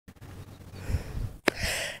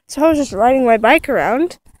So I was just riding my bike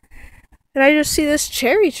around, and I just see this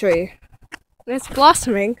cherry tree. And it's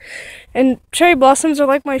blossoming, and cherry blossoms are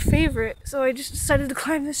like my favorite, so I just decided to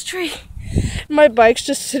climb this tree. My bike's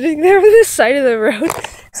just sitting there on the side of the road,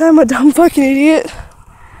 because I'm a dumb fucking idiot.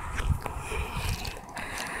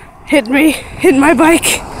 Hit me. Hit my bike.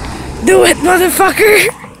 Do it,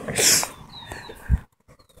 motherfucker!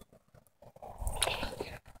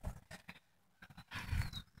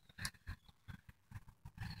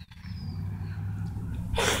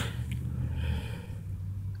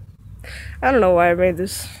 I don't know why I made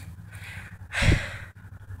this.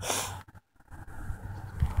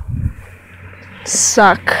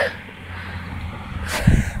 Suck.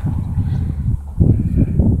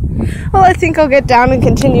 Well, I think I'll get down and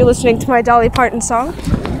continue listening to my Dolly Parton song.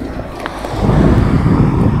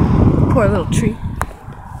 Poor little tree.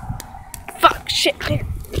 Fuck, shit, there.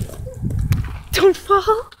 Don't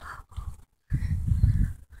fall.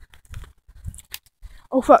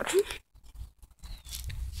 Oh, fuck.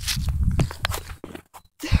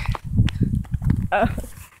 You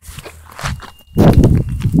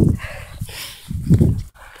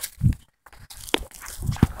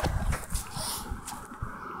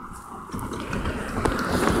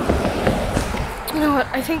know what?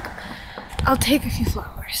 I think I'll take a few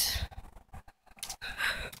flowers.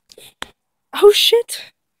 Oh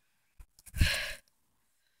shit!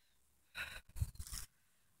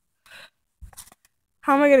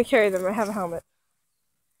 How am I gonna carry them? I have a helmet.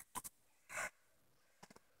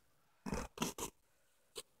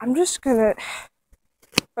 I'm just gonna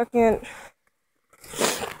fucking